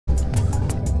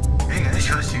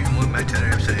another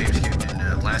episode of Ape Escape,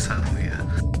 and last time we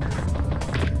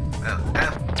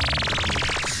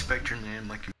Spectre and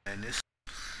Monkey Madness.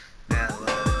 Now,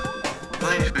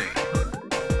 Blaine Bay.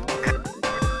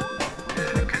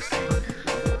 Because the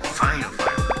final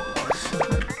was.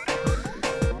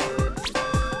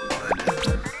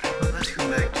 But let's go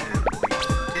back to what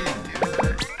we didn't do.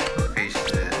 Face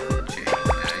Jake.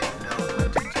 I know what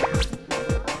to do.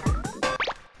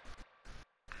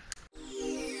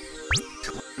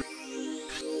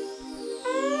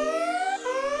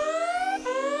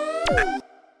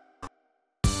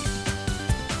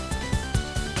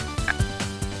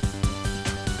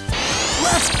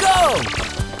 Let's go!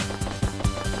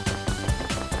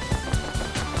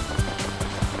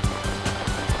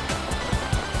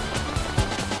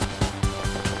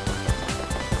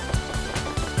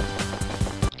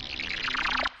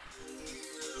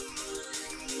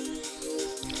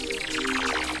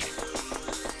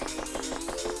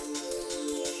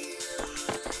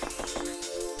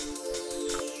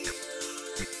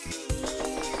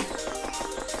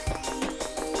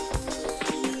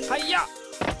 Hiya!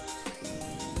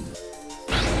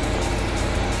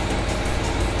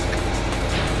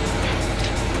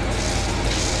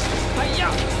 Hiya!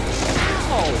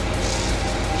 Ow!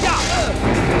 Yeah! Yeah!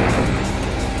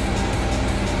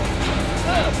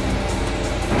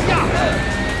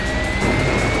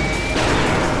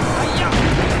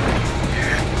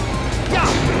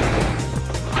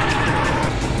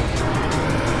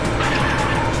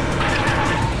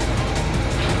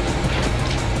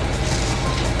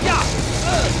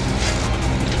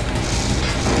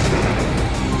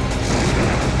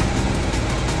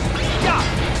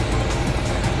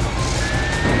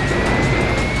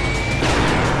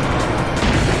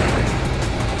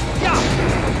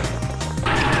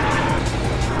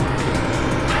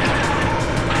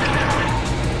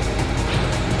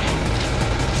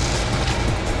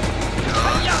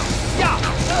 Hiya! Yeah!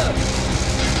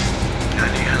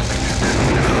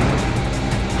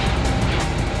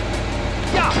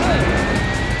 Yeah!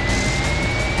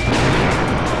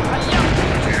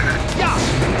 Yeah!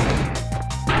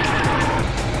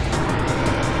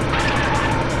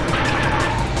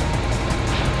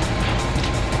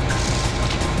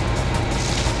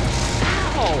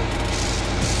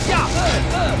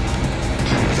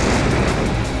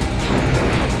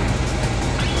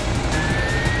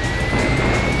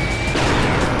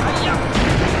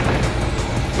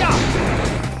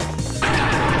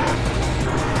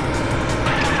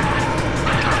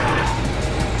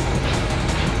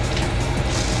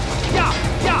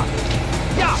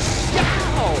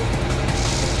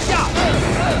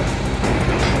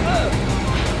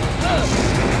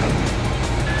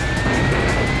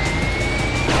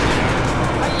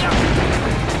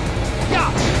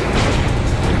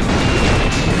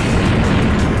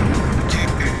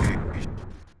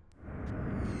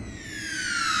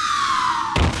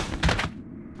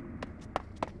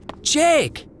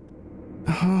 Jake!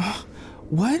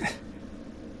 What?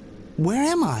 Where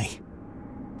am I?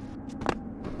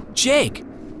 Jake,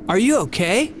 are you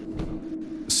okay?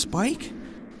 Spike?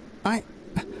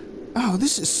 Oh,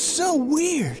 this is so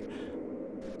weird.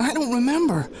 I don't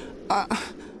remember.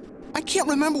 I can't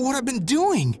remember what I've been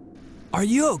doing. Are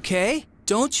you okay?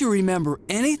 Don't you remember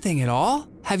anything at all?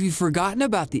 Have you forgotten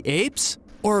about the apes?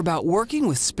 Or about working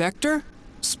with Spectre?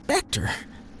 Spectre?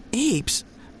 Apes?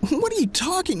 What are you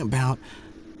talking about?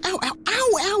 Ow, ow,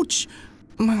 ow, ouch!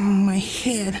 My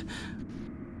head.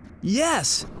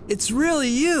 Yes, it's really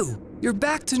you. You're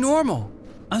back to normal.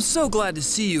 I'm so glad to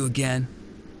see you again.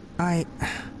 I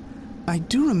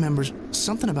do remember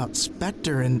something about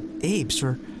Spectre and apes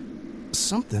or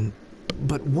something,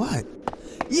 but what?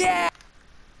 Yeah!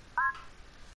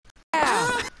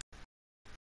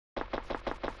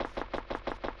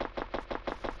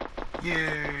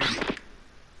 Yay!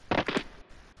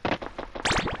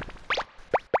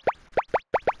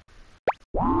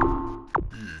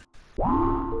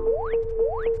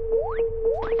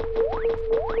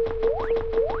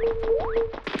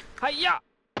 Hiya!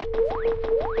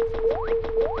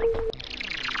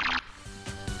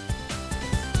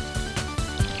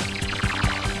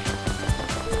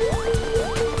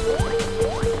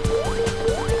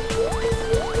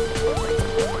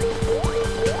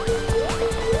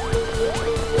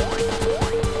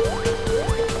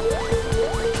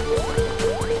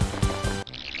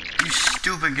 You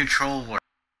stupid controller.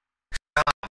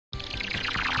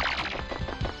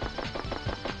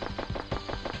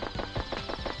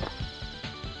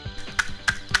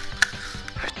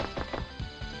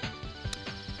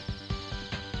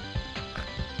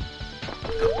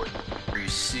 Are you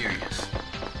serious?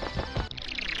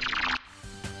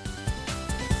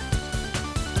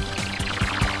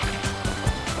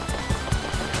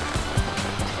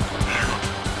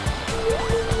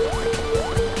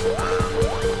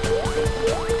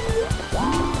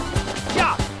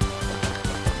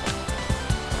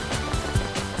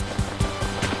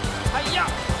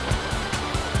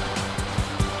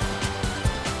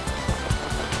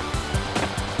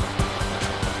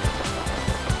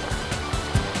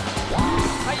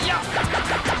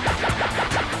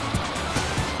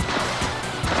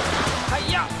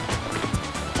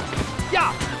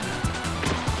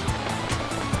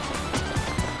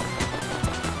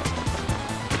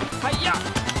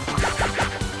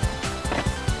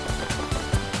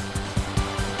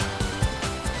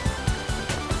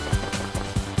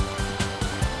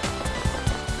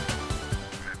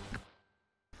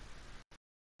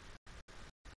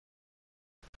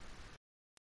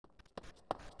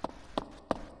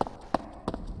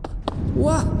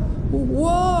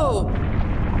 Whoa!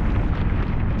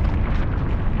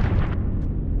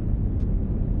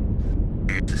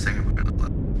 Here's the second part of the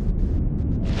level.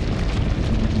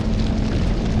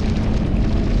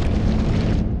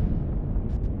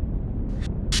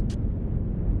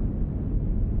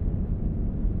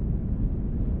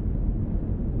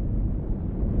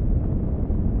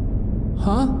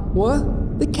 Huh?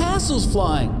 What? The castle's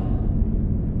flying!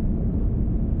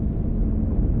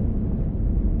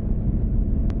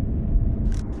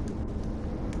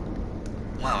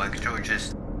 Wow, I could really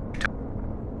just...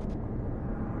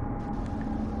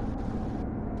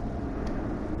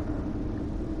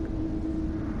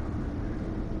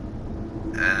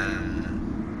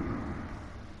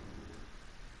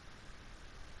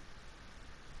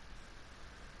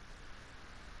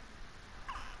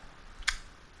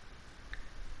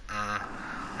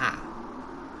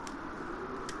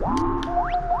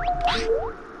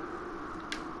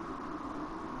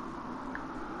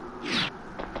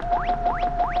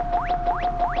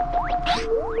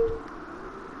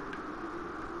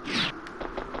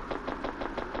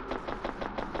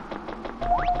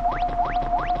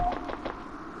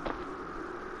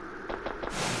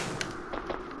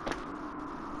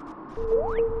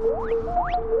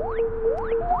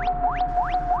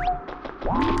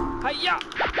 Hiya!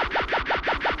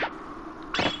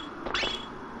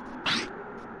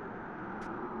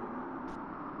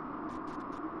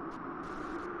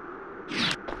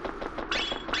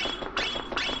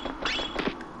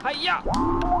 Hiya!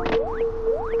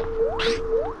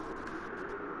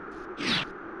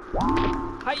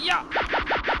 Hiya!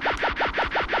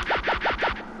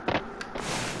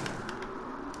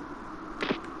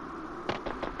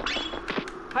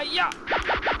 Hiya!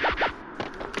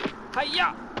 Hiya!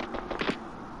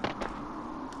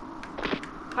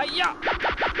 Hiya!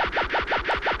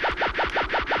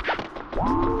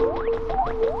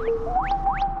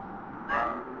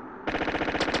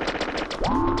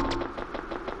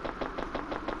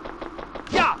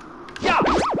 Yeah! Yeah!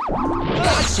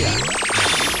 Gotcha!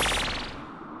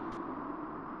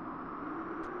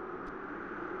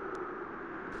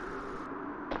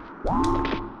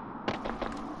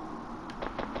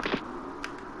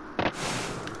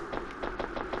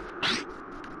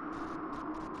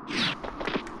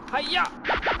 Hiya!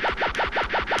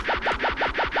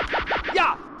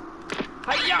 Yeah!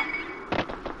 Hiya!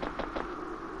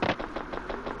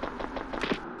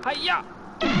 Hiya!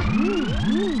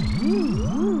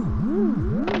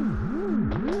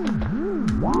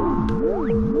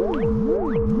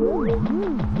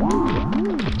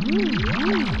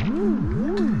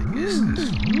 Is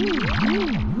this...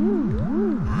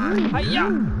 Hiya!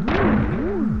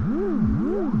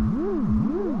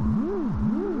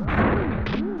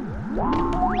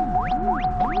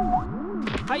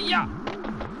 Hiya!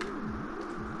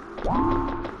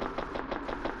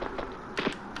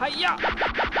 Hiya!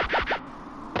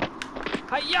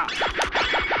 Hiya!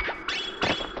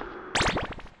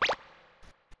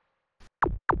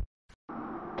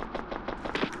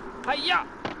 Hiya!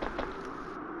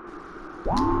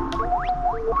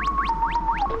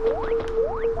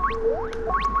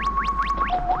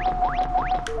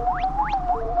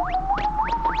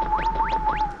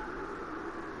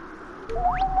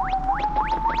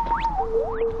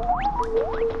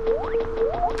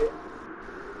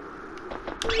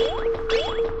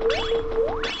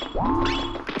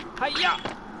 Hiya!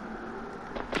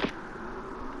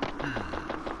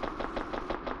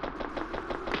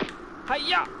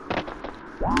 Hiya!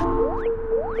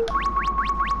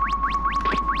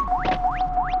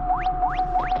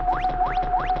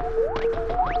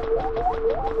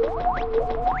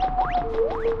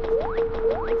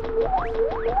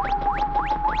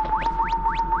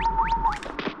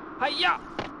 Hiya!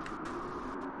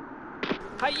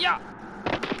 Hiya!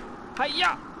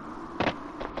 Hiya!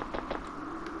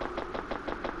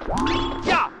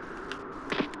 Yeah!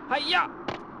 Hiya!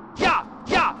 Yeah!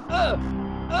 Yeah!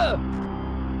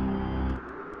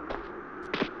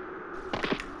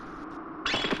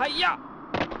 Hiya!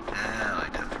 Yeah, I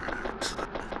definitely remember this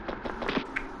level.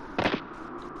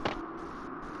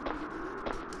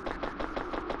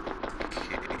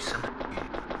 Okay, somebody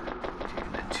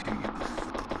doing the two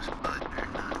UFOs, but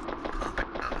they're not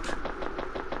popping out.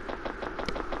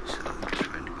 So I'm just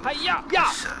trying to go Hiya! from Yeah!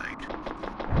 this side.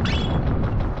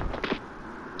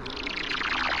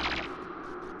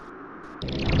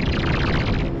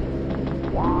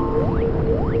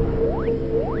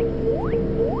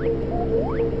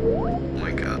 Oh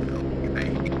my god, okay.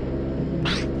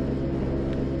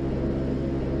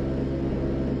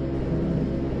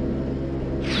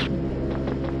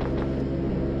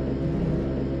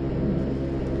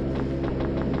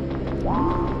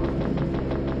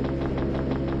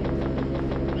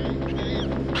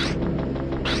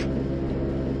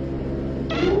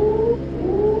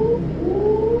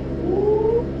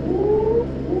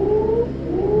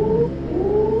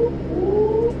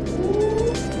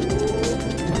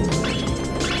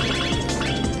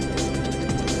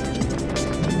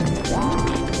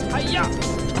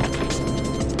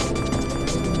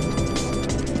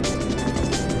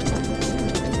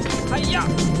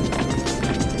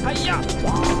 Hiya!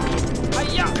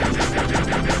 Hiya!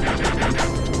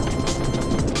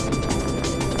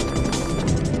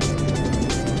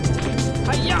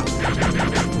 Hiya!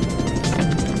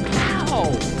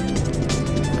 Ow!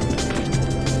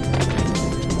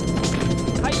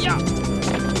 Hiya!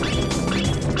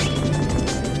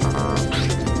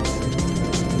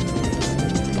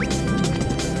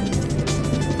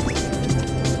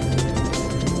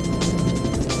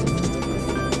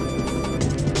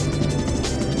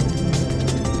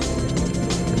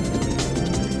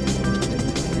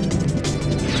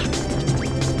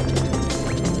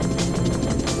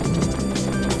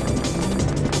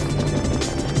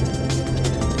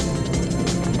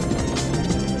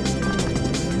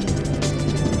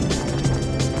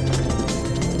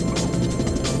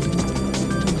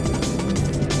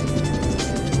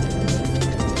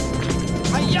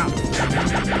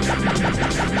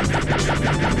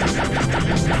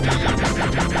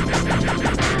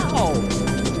 Ow!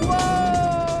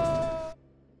 Whoa!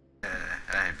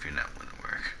 I feel that wouldn't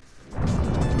work.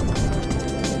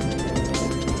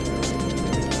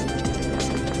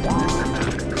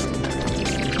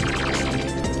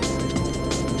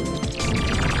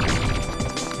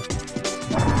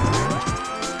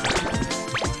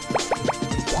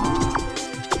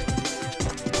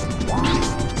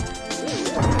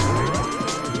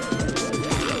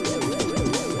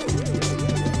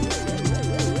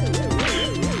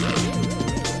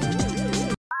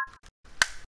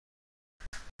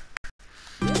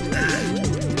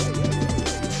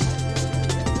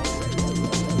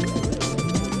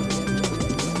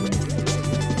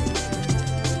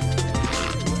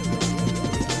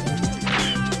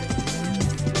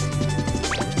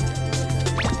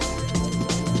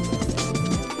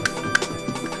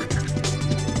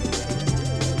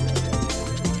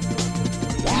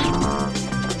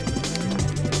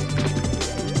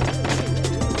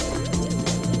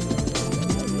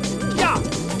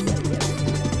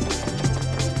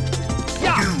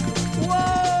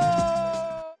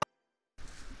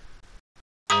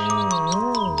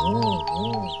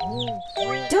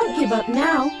 Don't give up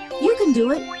now. You can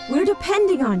do it. We're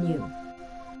depending on you.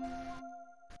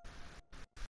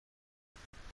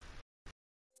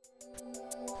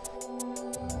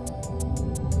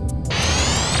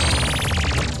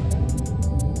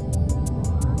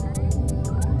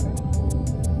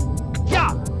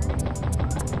 Yeah!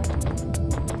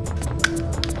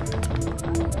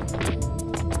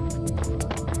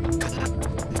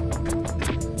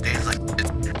 Days like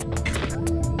this.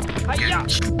 Hiya!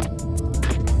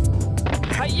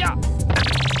 Hiya!